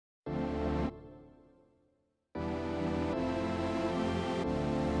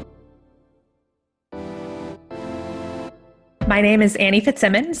My name is Annie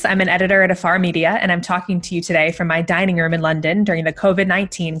Fitzsimmons. I'm an editor at Afar Media, and I'm talking to you today from my dining room in London during the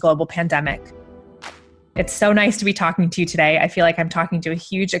COVID-19 global pandemic. It's so nice to be talking to you today. I feel like I'm talking to a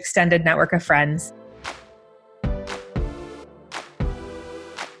huge extended network of friends.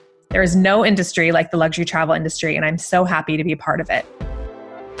 There is no industry like the luxury travel industry, and I'm so happy to be a part of it.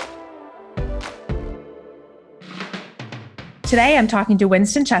 Today, I'm talking to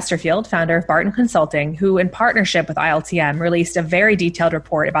Winston Chesterfield, founder of Barton Consulting, who, in partnership with ILTM, released a very detailed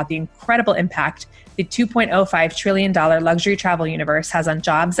report about the incredible impact the $2.05 trillion luxury travel universe has on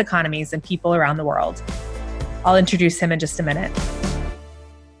jobs, economies, and people around the world. I'll introduce him in just a minute.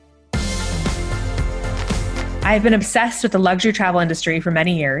 I've been obsessed with the luxury travel industry for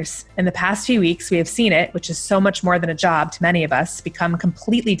many years. In the past few weeks, we have seen it, which is so much more than a job to many of us, become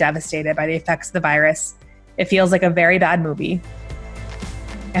completely devastated by the effects of the virus. It feels like a very bad movie.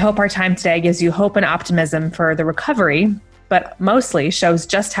 I hope our time today gives you hope and optimism for the recovery, but mostly shows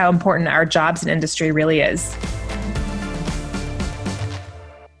just how important our jobs and industry really is.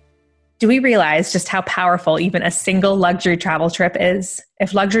 Do we realize just how powerful even a single luxury travel trip is?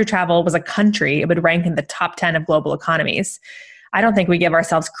 If luxury travel was a country, it would rank in the top 10 of global economies. I don't think we give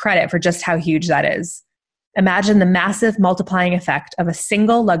ourselves credit for just how huge that is. Imagine the massive multiplying effect of a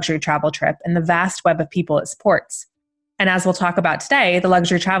single luxury travel trip and the vast web of people it supports. And as we'll talk about today, the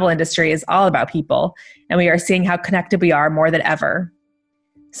luxury travel industry is all about people, and we are seeing how connected we are more than ever.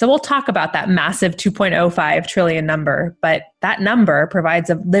 So we'll talk about that massive 2.05 trillion number, but that number provides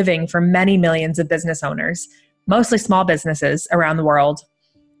a living for many millions of business owners, mostly small businesses around the world.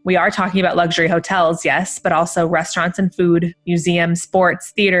 We are talking about luxury hotels, yes, but also restaurants and food, museums,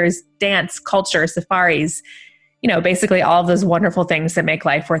 sports, theaters, dance, culture, safaris, basically all of those wonderful things that make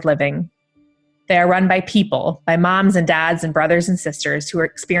life worth living. They are run by people, by moms and dads and brothers and sisters who are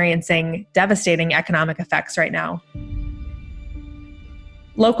experiencing devastating economic effects right now.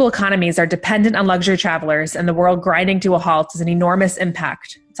 Local economies are dependent on luxury travelers, and the world grinding to a halt is an enormous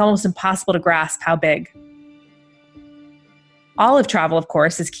impact. It's almost impossible to grasp how big. All of travel, of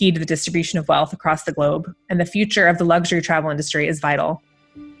course, is key to the distribution of wealth across the globe, and the future of the luxury travel industry is vital.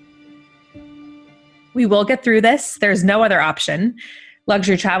 We will get through this. There's no other option.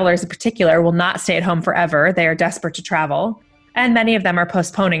 Luxury travelers in particular will not stay at home forever. They are desperate to travel, and many of them are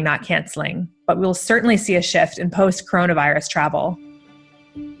postponing, not canceling. But we will certainly see a shift in post-coronavirus travel.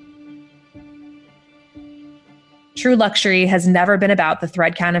 True luxury has never been about the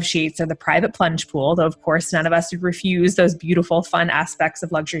thread count of sheets or the private plunge pool, though of course none of us would refuse those beautiful, fun aspects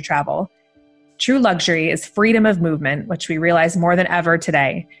of luxury travel. True luxury is freedom of movement, which we realize more than ever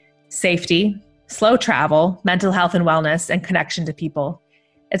today. Safety, slow travel, mental health and wellness, and connection to people.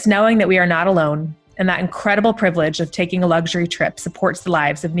 It's knowing that we are not alone, and that incredible privilege of taking a luxury trip supports the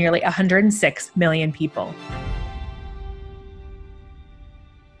lives of nearly 106 million people.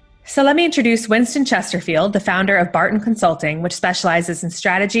 So let me introduce Winston Chesterfield, the founder of Barton Consulting, which specializes in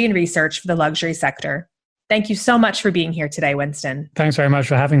strategy and research for the luxury sector. Thank you so much for being here today, Winston. Thanks very much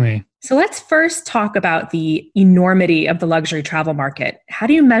for having me. So let's first talk about the enormity of the luxury travel market. How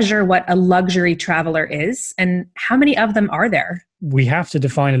do you measure what a luxury traveler is, and how many of them are there? We have to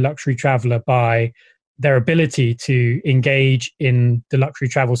define a luxury traveler by their ability to engage in the luxury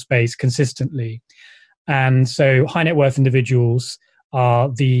travel space consistently. And so high net worth individuals are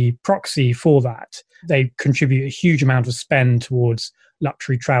the proxy for that. They contribute a huge amount of spend towards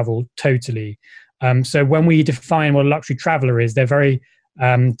luxury travel totally. So when we define what a luxury traveler is, they're very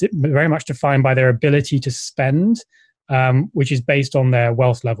much defined by their ability to spend, which is based on their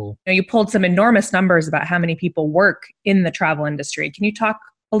wealth level. You pulled some enormous numbers about how many people work in the travel industry. Can you talk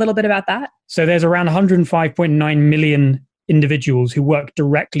a little bit about that? So there's around 105.9 million individuals who work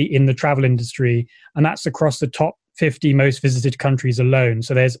directly in the travel industry, and that's across the top 50 most visited countries alone.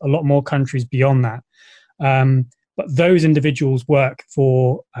 So there's a lot more countries beyond that. But those individuals work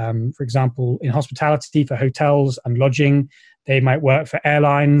for example, in hospitality, for hotels and lodging. They might work for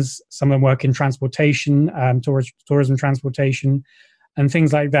airlines. Some of them work in transportation, tourism transportation, and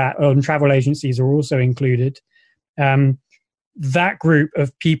things like that. And travel agencies are also included. That group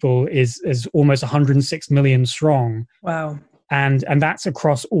of people is almost 106 million strong. Wow. And that's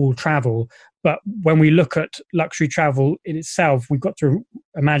across all travel. But when we look at luxury travel in itself, we've got to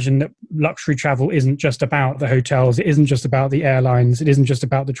imagine that luxury travel isn't just about the hotels. It isn't just about the airlines. It isn't just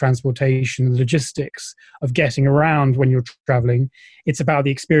about the transportation, the logistics of getting around when you're traveling. It's about the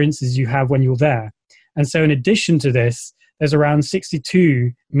experiences you have when you're there. And so in addition to this, there's around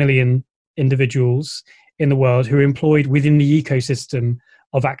 62 million individuals in the world who are employed within the ecosystem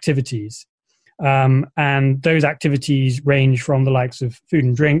of activities. And those activities range from the likes of food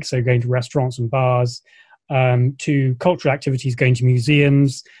and drink, so going to restaurants and bars, to cultural activities, going to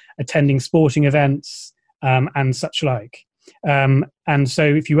museums, attending sporting events, and such like. And so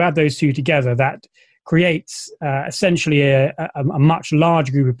if you add those two together, that creates essentially a much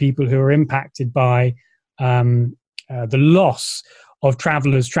larger group of people who are impacted by the loss of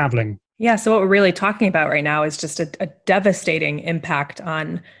travelers traveling. Yeah, so what we're really talking about right now is just a devastating impact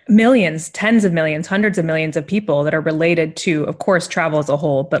on millions, tens of millions, hundreds of millions of people that are related to, of course, travel as a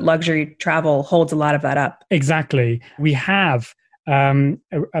whole, but luxury travel holds a lot of that up. Exactly. We have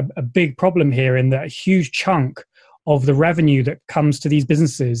a big problem here in that a huge chunk of the revenue that comes to these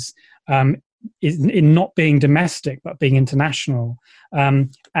businesses is in not being domestic, but being international.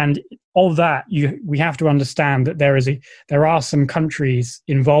 And of that, we have to understand that there are some countries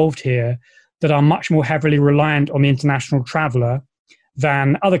involved here that are much more heavily reliant on the international traveler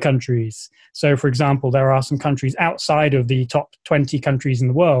than other countries. So, for example, there are some countries outside of the top 20 countries in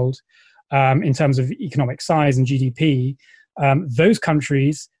the world in terms of economic size and GDP. Those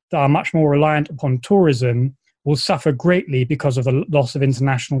countries that are much more reliant upon tourism will suffer greatly because of the loss of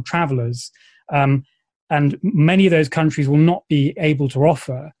international travelers. And many of those countries will not be able to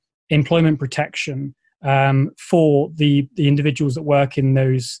offer employment protection for the individuals that work in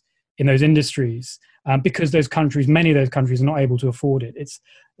those industries because many of those countries are not able to afford it. It's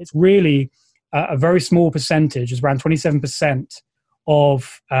really a very small percentage. It's around 27%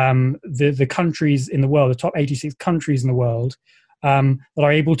 of the countries in the world, the top 86 countries in the world, that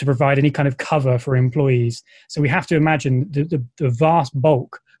are able to provide any kind of cover for employees. So we have to imagine the vast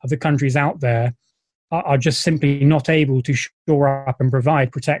bulk of the countries out there are just simply not able to shore up and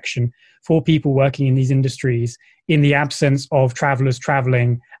provide protection for people working in these industries in the absence of travelers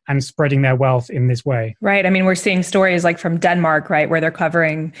traveling and spreading their wealth in this way. Right. I mean, we're seeing stories like from Denmark, right, where they're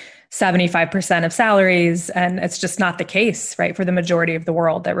covering 75% of salaries. And it's just not the case, right, for the majority of the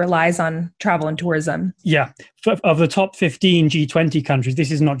world that relies on travel and tourism. Yeah. Of the top 15 G20 countries,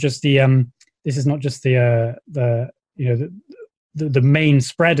 this is not just the main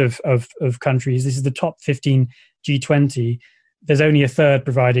spread of countries. This is the top 15 G20. There's only a third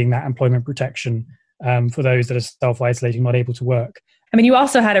providing that employment protection for those that are self-isolating, not able to work. I mean, you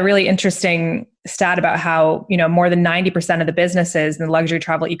also had a really interesting stat about how, more than 90% of the businesses in the luxury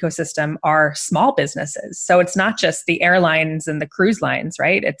travel ecosystem are small businesses. So it's not just the airlines and the cruise lines,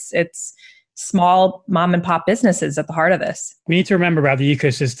 right? It's small mom and pop businesses at the heart of this. We need to remember about the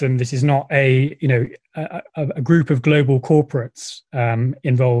ecosystem. This is not a group of global corporates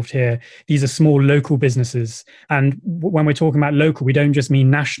involved here. These are small local businesses. And when we're talking about local, we don't just mean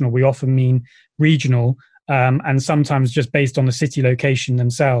national. We often mean regional. And sometimes just based on the city location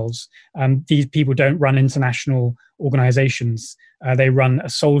themselves. These people don't run international organizations. They run a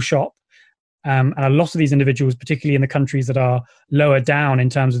sole shop. And a lot of these individuals, particularly in the countries that are lower down in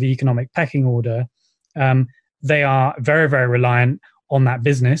terms of the economic pecking order, they are very, very reliant on that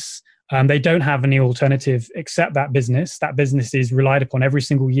business. They don't have any alternative except that business. That business is relied upon every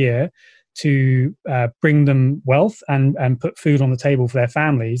single year to bring them wealth and put food on the table for their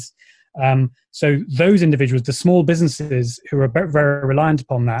families. So those individuals, the small businesses who are very reliant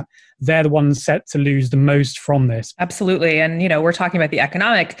upon that, they're the ones set to lose the most from this. Absolutely. And, we're talking about the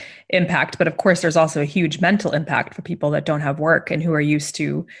economic impact, but of course, there's also a huge mental impact for people that don't have work and who are used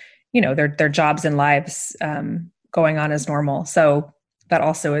to, their jobs and lives going on as normal. So that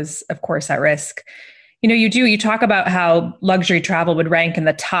also is, of course, at risk. You talk about how luxury travel would rank in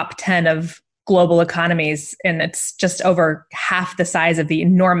the top 10 of global economies, and it's just over half the size of the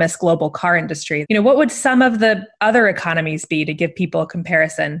enormous global car industry. What would some of the other economies be to give people a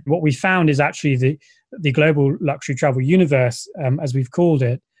comparison? What we found is actually the global luxury travel universe, as we've called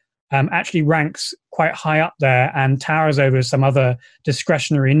it, actually ranks quite high up there and towers over some other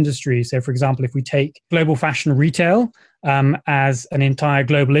discretionary industries. So, for example, if we take global fashion retail as an entire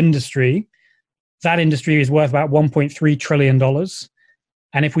global industry, that industry is worth about $1.3 trillion.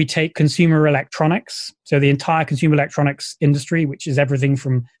 And if we take consumer electronics, so the entire consumer electronics industry, which is everything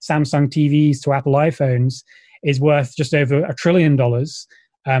from Samsung TVs to Apple iPhones, is worth just over $1 trillion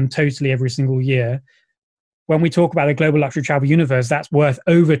totally every single year. When we talk about the global luxury travel universe, that's worth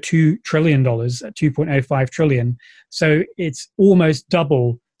over $2 trillion, at $2.05 trillion. So it's almost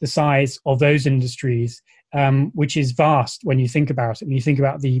double the size of those industries, which is vast when you think about it. When you think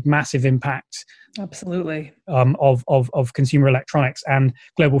about the massive impact, absolutely, of consumer electronics and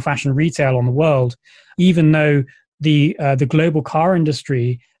global fashion retail on the world, even though the global car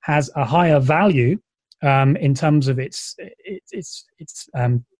industry has a higher value in terms of its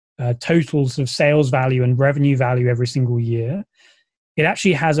totals of sales value and revenue value every single year, it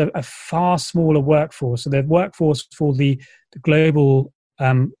actually has a far smaller workforce. So the workforce for the global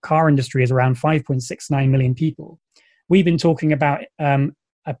car industry is around 5.69 million people. We've been talking about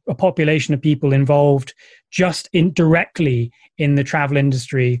a population of people involved just directly in the travel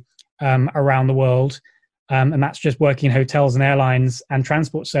industry around the world, and that's just working in hotels and airlines and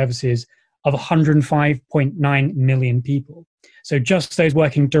transport services, of 105.9 million people. So just those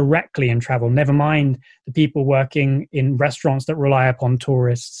working directly in travel, never mind the people working in restaurants that rely upon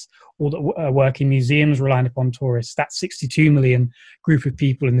tourists, or that work in museums relying upon tourists. That's 62 million group of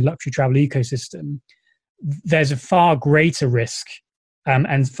people in the luxury travel ecosystem. There's a far greater risk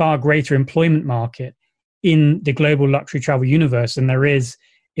and far greater employment market in the global luxury travel universe than there is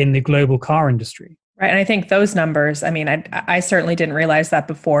in the global car industry. Right. And I think those numbers, I mean, I certainly didn't realize that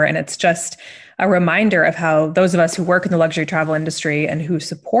before. And it's just a reminder of how those of us who work in the luxury travel industry and who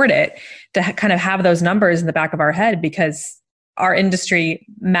support it to kind of have those numbers in the back of our head, because our industry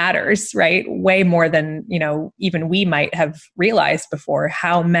matters, right? Way more than, even we might have realized before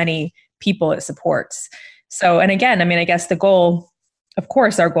how many people it supports. So, and again, I mean, I guess the goal, of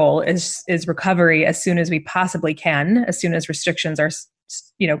course, our goal is recovery as soon as we possibly can, as soon as restrictions are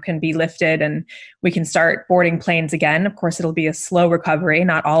can be lifted and we can start boarding planes again. Of course, it'll be a slow recovery.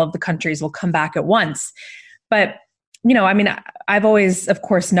 Not all of the countries will come back at once. But, I mean, I've always, of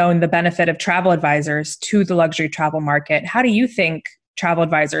course, known the benefit of travel advisors to the luxury travel market. How do you think travel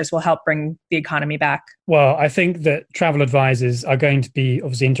advisors will help bring the economy back? Well, I think that travel advisors are going to be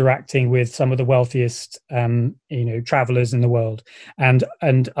obviously interacting with some of the wealthiest, travelers in the world. And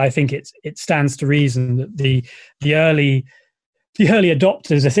I think it stands to reason that the early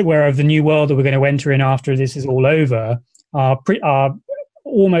adopters, as it were, of the new world that we're going to enter in after this is all over are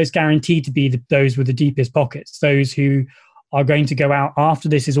almost guaranteed to be those with the deepest pockets, those who are going to go out after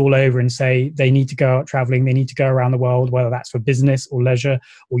this is all over and say they need to go out traveling, they need to go around the world, whether that's for business or leisure,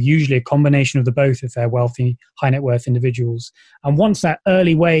 or usually a combination of the both if they're wealthy, high net worth individuals. And once that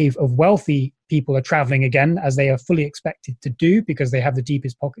early wave of wealthy people are traveling again, as they are fully expected to do because they have the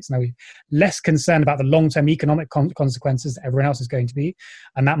deepest pockets, now we're less concerned about the long-term economic consequences that everyone else is going to be.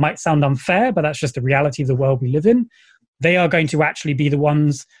 And that might sound unfair, but that's just the reality of the world we live in. They are going to actually be the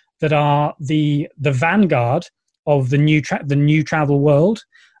ones that are the vanguard of the new travel world,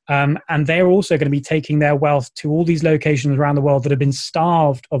 and they're also going to be taking their wealth to all these locations around the world that have been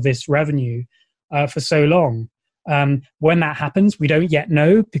starved of this revenue for so long. When that happens, we don't yet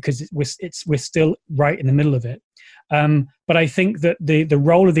know because we're still right in the middle of it. But I think that the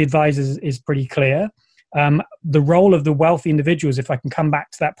role of the advisors is pretty clear. The role of the wealthy individuals, if I can come back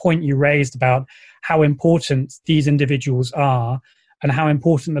to that point you raised about how important these individuals are and how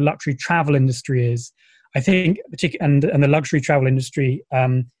important the luxury travel industry is, I think, and the luxury travel industry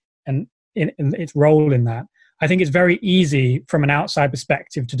and in its role in that, I think it's very easy from an outside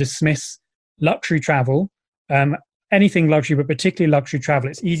perspective to dismiss luxury travel, anything luxury, but particularly luxury travel.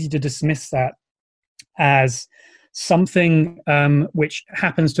 It's easy to dismiss that as something which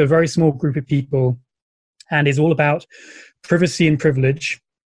happens to a very small group of people and is all about privacy and privilege,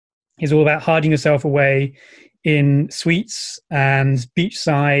 is all about hiding yourself away in suites and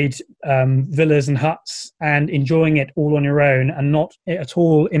beachside villas and huts and enjoying it all on your own and not at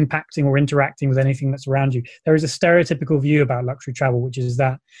all impacting or interacting with anything that's around you. There is a stereotypical view about luxury travel, which is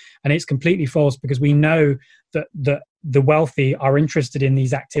that, and it's completely false because we know that the wealthy are interested in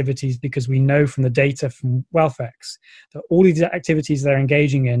these activities because we know from the data from WealthX that all these activities they're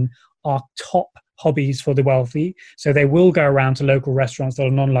engaging in are top hobbies for the wealthy. So they will go around to local restaurants that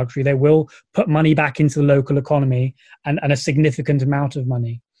are non-luxury. They will put money back into the local economy and a significant amount of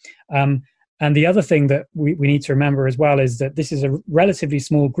money. And the other thing that we need to remember as well is that this is a relatively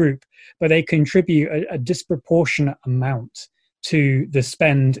small group, but they contribute a disproportionate amount to the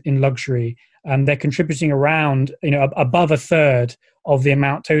spend in luxury. And they're contributing around, above a third of the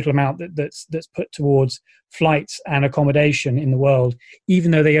total amount that's put towards flights and accommodation in the world,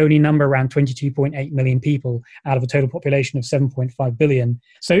 even though they only number around 22.8 million people out of a total population of 7.5 billion.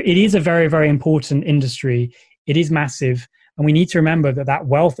 So it is a very, very important industry. It is massive. And we need to remember that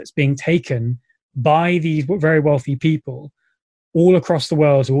wealth that's being taken by these very wealthy people all across the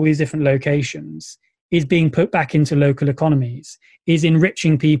world to all these different locations is being put back into local economies, is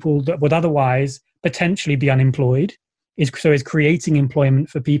enriching people that would otherwise potentially be unemployed, is creating employment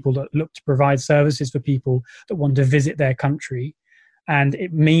for people that look to provide services for people that want to visit their country. And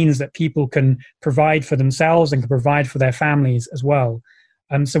it means that people can provide for themselves and can provide for their families as well.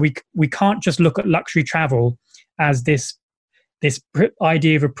 So we can't just look at luxury travel as this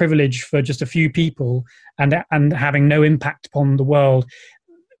idea of a privilege for just a few people and having no impact upon the world.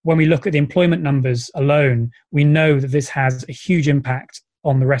 When we look at the employment numbers alone, we know that this has a huge impact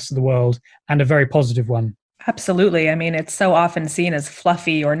on the rest of the world and a very positive one. Absolutely. I mean, it's so often seen as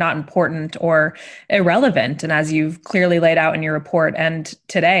fluffy or not important or irrelevant. And as you've clearly laid out in your report and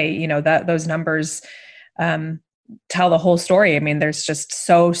today, that those numbers tell the whole story. I mean, there's just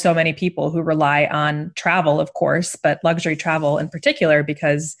so many people who rely on travel, of course, but luxury travel in particular,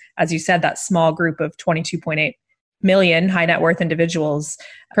 because as you said, that small group of 22.8 million high net worth individuals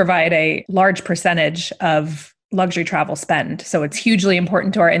provide a large percentage of luxury travel spend. So it's hugely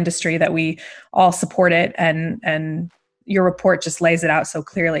important to our industry that we all support it. And your report just lays it out so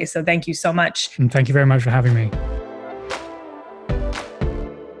clearly. So thank you so much. And thank you very much for having me.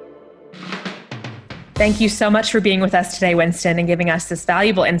 Thank you so much for being with us today, Winston, and giving us this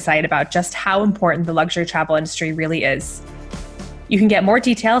valuable insight about just how important the luxury travel industry really is. You can get more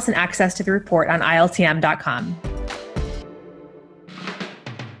details and access to the report on ILTM.com.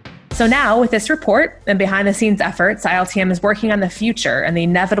 So now, with this report and behind-the-scenes efforts, ILTM is working on the future and the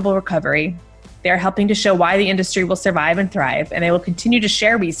inevitable recovery. They are helping to show why the industry will survive and thrive, and they will continue to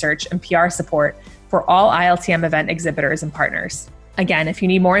share research and PR support for all ILTM event exhibitors and partners. Again, if you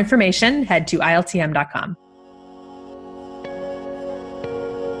need more information, head to ILTM.com.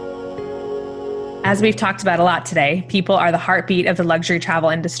 As we've talked about a lot today, people are the heartbeat of the luxury travel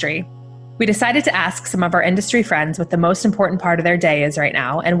industry. We decided to ask some of our industry friends what the most important part of their day is right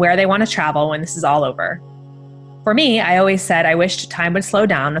now and where they want to travel when this is all over. For me, I always said I wished time would slow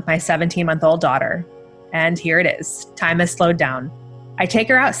down with my 17-month-old daughter. And here it is. Time has slowed down. I take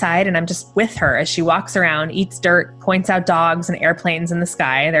her outside and I'm just with her as she walks around, eats dirt, points out dogs and airplanes in the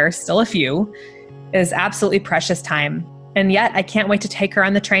sky. There are still a few. It is absolutely precious time. And yet I can't wait to take her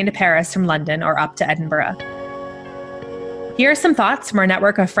on the train to Paris from London or up to Edinburgh. Here are some thoughts from our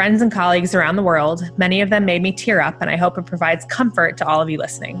network of friends and colleagues around the world. Many of them made me tear up, and I hope it provides comfort to all of you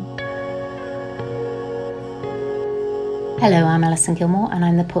listening. Hello, I'm Alison Gilmore, and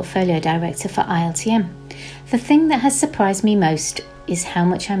I'm the Portfolio Director for ILTM. The thing that has surprised me most is how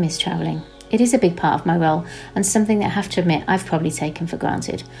much I miss travelling. It is a big part of my role, and something that I have to admit I've probably taken for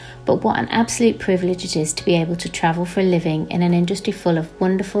granted. But what an absolute privilege it is to be able to travel for a living in an industry full of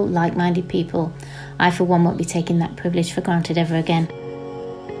wonderful, like-minded people. I, for one, won't be taking that privilege for granted ever again.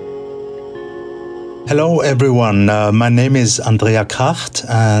 Hello, everyone. My name is Andrea Kracht,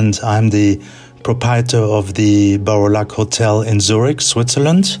 and I'm the proprietor of the Barolac Hotel in Zurich,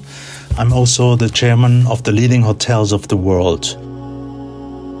 Switzerland. I'm also the chairman of the leading hotels of the world.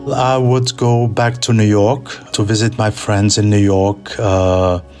 I would go back to New York to visit my friends in New York,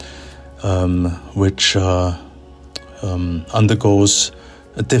 which undergoes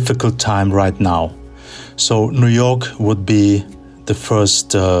a difficult time right now. So New York would be the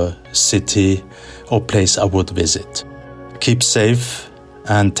first city or place I would visit. Keep safe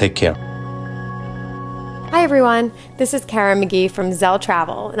and take care. Hi everyone, this is Karen McGee from Zell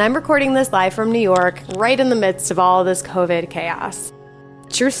Travel, and I'm recording this live from New York, right in the midst of all this COVID chaos.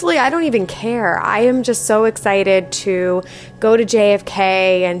 Truthfully, I don't even care. I am just so excited to go to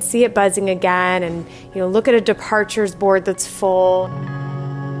JFK and see it buzzing again and, look at a departures board that's full.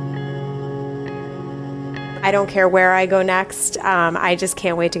 I don't care where I go next. I just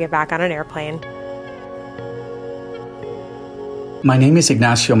can't wait to get back on an airplane. My name is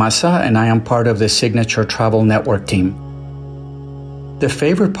Ignacio Massa, and I am part of the Signature Travel Network team. The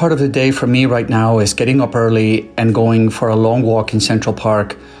favorite part of the day for me right now is getting up early and going for a long walk in Central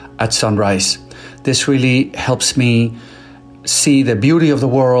Park at sunrise. This really helps me see the beauty of the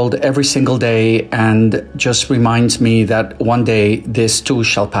world every single day and just reminds me that one day this too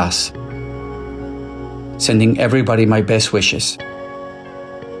shall pass. Sending everybody my best wishes.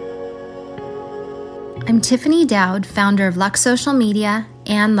 I'm Tiffany Dowd, founder of Lux Social Media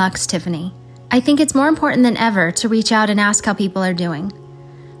and Lux Tiffany. I think it's more important than ever to reach out and ask how people are doing.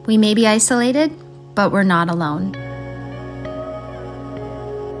 We may be isolated, but we're not alone.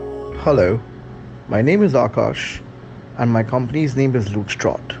 Hello, my name is Akash, and my company's name is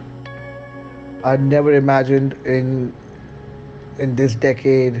Lukestrot. I'd never imagined in this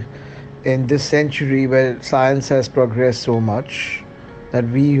decade, in this century where science has progressed so much, that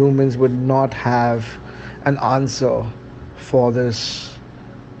we humans would not have an answer for this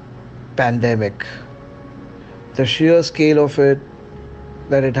pandemic. The sheer scale of it,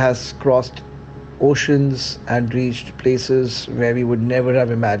 that it has crossed oceans and reached places where we would never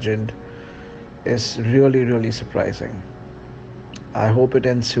have imagined, is really, really surprising. I hope it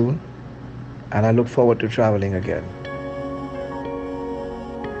ends soon, and I look forward to traveling again.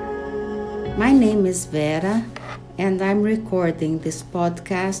 My name is Vera, and I'm recording this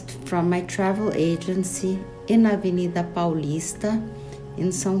podcast from my travel agency in Avenida Paulista in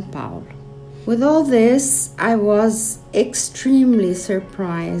São Paulo. With all this, I was extremely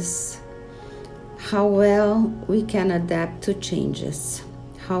surprised how well we can adapt to changes,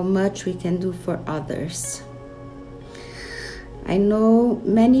 how much we can do for others. I know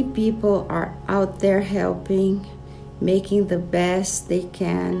many people are out there helping, making the best they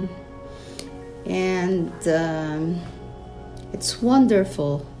can, and it's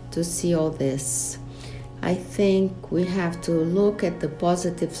wonderful to see all this. I think we have to look at the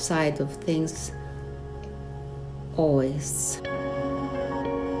positive side of things always.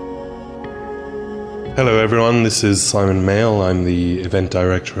 Hello everyone, this is Simon Mayle. I'm the event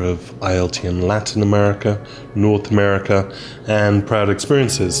director of ILTM Latin America, North America, and Proud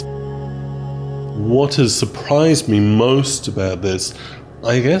Experiences. What has surprised me most about this,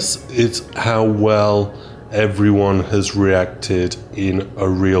 I guess, is how well everyone has reacted in a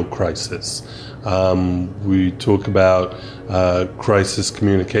real crisis. We talk about crisis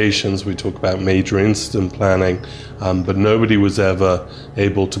communications, we talk about major incident planning, but nobody was ever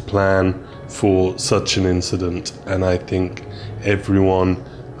able to plan for such an incident, and I think everyone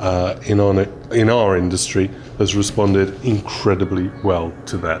in our industry has responded incredibly well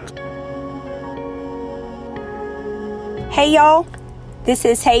to that. Hey y'all, this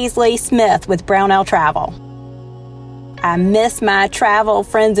is Hazley Smith with Brownell Travel. I miss my travel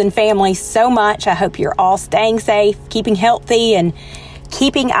friends and family so much. I hope you're all staying safe, keeping healthy, and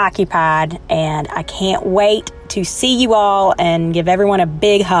keeping occupied, and I can't wait to see you all and give everyone a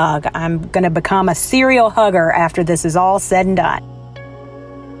big hug. I'm going to become a serial hugger after this is all said and done.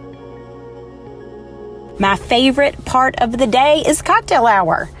 My favorite part of the day is cocktail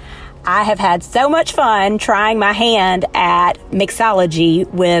hour. I have had so much fun trying my hand at mixology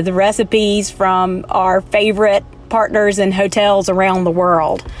with recipes from our favorite partners and hotels around the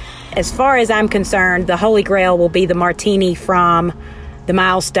world. As far as I'm concerned, the Holy Grail will be the martini from the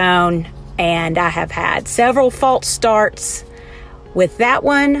Milestone, and I have had several false starts with that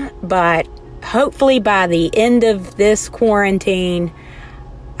one, but hopefully by the end of this quarantine,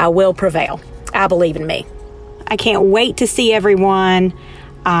 I will prevail. I believe in me. I can't wait to see everyone,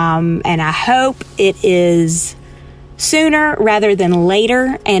 and I hope it is sooner rather than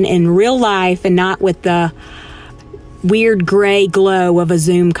later and in real life and not with the weird gray glow of a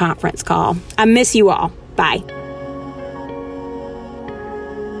Zoom conference call. I miss you all. Bye.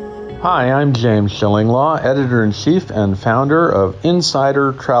 Hi, I'm James Schillinglaw, Editor-in-Chief and founder of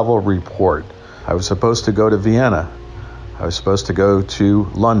Insider Travel Report. I was supposed to go to Vienna. I was supposed to go to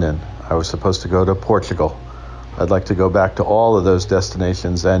London. I was supposed to go to Portugal. I'd like to go back to all of those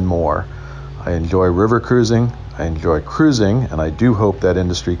destinations and more. I enjoy river cruising, I enjoy cruising, and I do hope that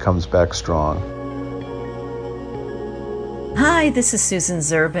industry comes back strong. Hi, this is Susan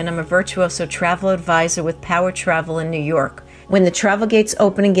Zerbin. I'm a Virtuoso travel advisor with Power Travel in New York. When the travel gates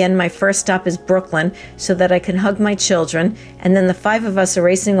open again, my first stop is Brooklyn so that I can hug my children, and then the 5 of us are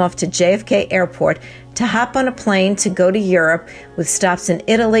racing off to JFK Airport to hop on a plane to go to Europe with stops in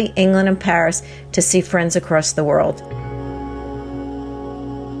Italy, England, and Paris to see friends across the world.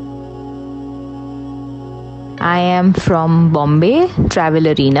 I am from Bombay, Travel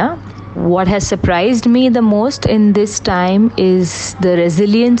Arena. What has surprised me the most in this time is the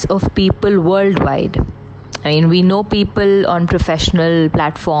resilience of people worldwide. I mean, we know people on professional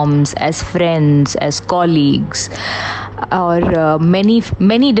platforms as friends, as colleagues, or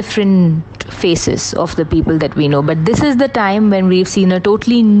many different faces of the people that we know. But this is the time when we've seen a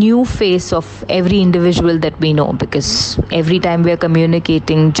totally new face of every individual that we know, because every time we are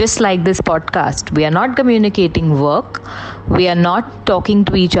communicating, just like this podcast, we are not communicating work. We are not talking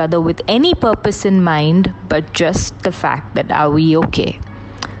to each other with any purpose in mind, but just the fact that are we okay?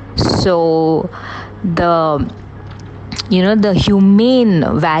 So the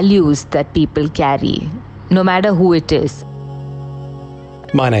humane values that people carry, no matter who it is.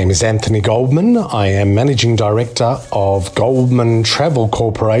 My name is Anthony Goldman. I am Managing Director of Goldman Travel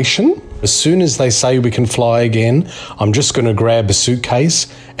Corporation. As soon as they say we can fly again, I'm just going to grab a suitcase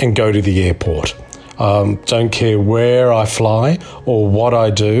and go to the airport. Don't care where I fly or what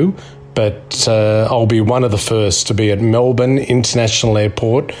I do, but I'll be one of the first to be at Melbourne International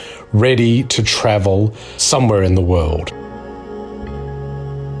Airport, ready to travel somewhere in the world.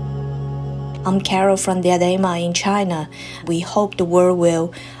 I'm Carol from Diadema in China. We hope the world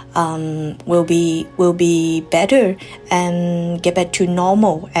will be better and get back to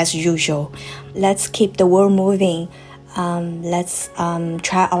normal as usual. Let's keep the world moving. Let's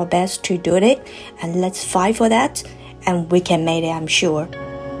try our best to do it, and let's fight for that, and we can make it, I'm sure.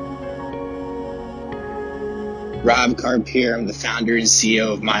 Rob Karp here. I'm the founder and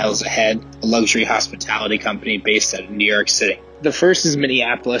CEO of Miles Ahead, a luxury hospitality company based out of New York City. The first is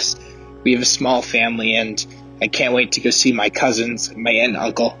Minneapolis. We have a small family, and I can't wait to go see my cousins, my aunt and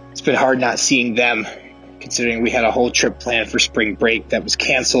uncle. It's been hard not seeing them, considering we had a whole trip planned for spring break that was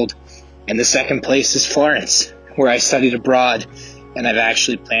canceled. And the second place is Florence, where I studied abroad, and I've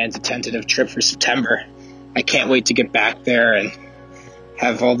actually planned a tentative trip for September. I can't wait to get back there and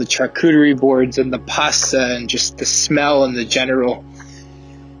have all the charcuterie boards and the pasta and just the smell and the general,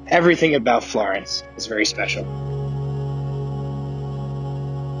 everything about Florence is very special.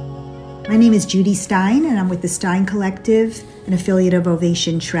 My name is Judy Stein, and I'm with the Stein Collective, an affiliate of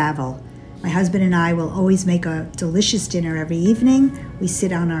Ovation Travel. My husband and I will always make a delicious dinner every evening. We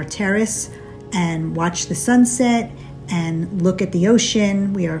sit on our terrace and watch the sunset and look at the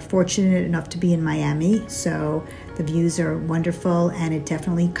ocean. We are fortunate enough to be in Miami, so the views are wonderful and it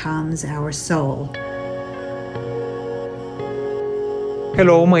definitely calms our soul.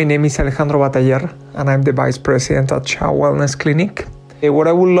 Hello, my name is Alejandro Bataller and I'm the Vice President at Chow Wellness Clinic. What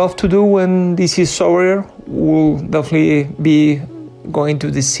I would love to do when this is over will definitely be going to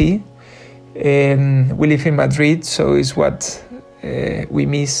the sea. We live in Madrid, so it's what we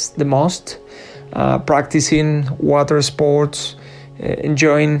miss the most. Practicing water sports,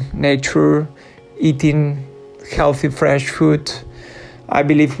 enjoying nature, eating healthy, fresh food. I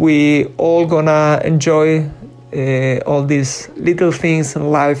believe we all gonna enjoy all these little things in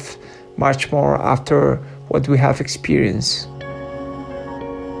life much more after what we have experienced.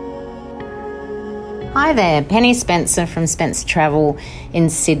 Hi there, Penny Spencer from Spencer Travel in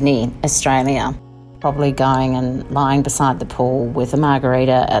Sydney, Australia. Probably going and lying beside the pool with a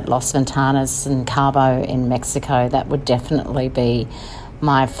margarita at Los Ventanas and Cabo in Mexico. That would definitely be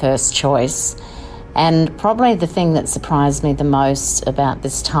my first choice. And probably the thing that surprised me the most about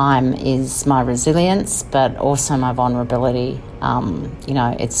this time is my resilience, but also my vulnerability.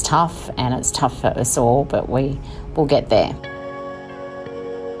 It's tough and it's tough for us all, but we will get there.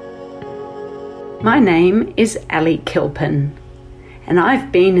 My name is Ali Kilpin, and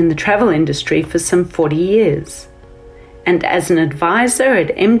I've been in the travel industry for some 40 years, and as an advisor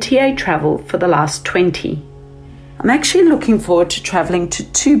at MTA Travel for the last 20. I'm actually looking forward to travelling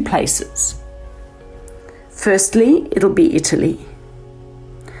to 2 places. Firstly, it'll be Italy.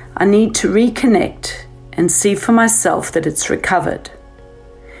 I need to reconnect and see for myself that it's recovered.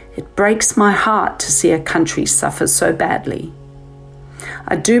 It breaks my heart to see a country suffer so badly.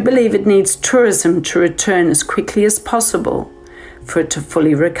 I do believe it needs tourism to return as quickly as possible for it to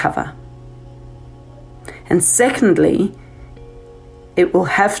fully recover. And secondly, it will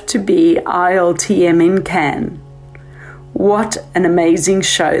have to be ILTM in Cannes. What an amazing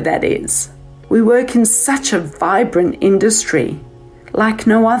show that is. We work in such a vibrant industry, like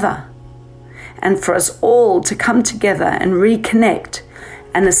no other. And for us all to come together and reconnect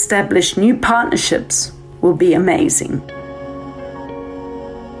and establish new partnerships will be amazing.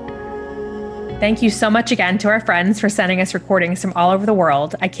 Thank you so much again to our friends for sending us recordings from all over the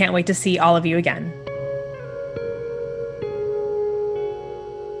world. I can't wait to see all of you again.